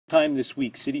Time this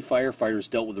week, city firefighters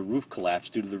dealt with a roof collapse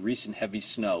due to the recent heavy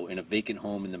snow in a vacant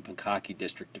home in the Pankaki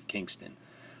district of Kingston.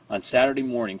 On Saturday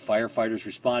morning, firefighters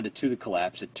responded to the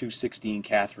collapse at 216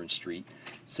 Catherine Street,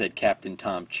 said Captain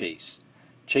Tom Chase.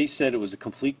 Chase said it was a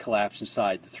complete collapse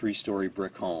inside the three-story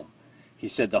brick home. He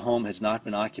said the home has not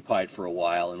been occupied for a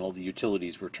while and all the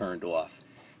utilities were turned off.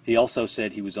 He also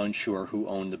said he was unsure who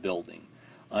owned the building.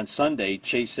 On Sunday,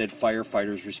 Chase said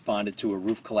firefighters responded to a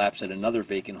roof collapse at another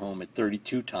vacant home at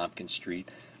 32 Tompkins Street,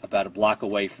 about a block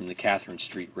away from the Catherine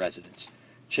Street residence.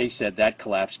 Chase said that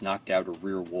collapse knocked out a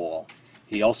rear wall.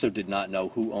 He also did not know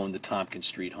who owned the Tompkins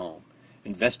Street home.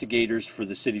 Investigators for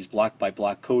the city's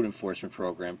block-by-block code enforcement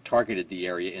program targeted the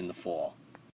area in the fall.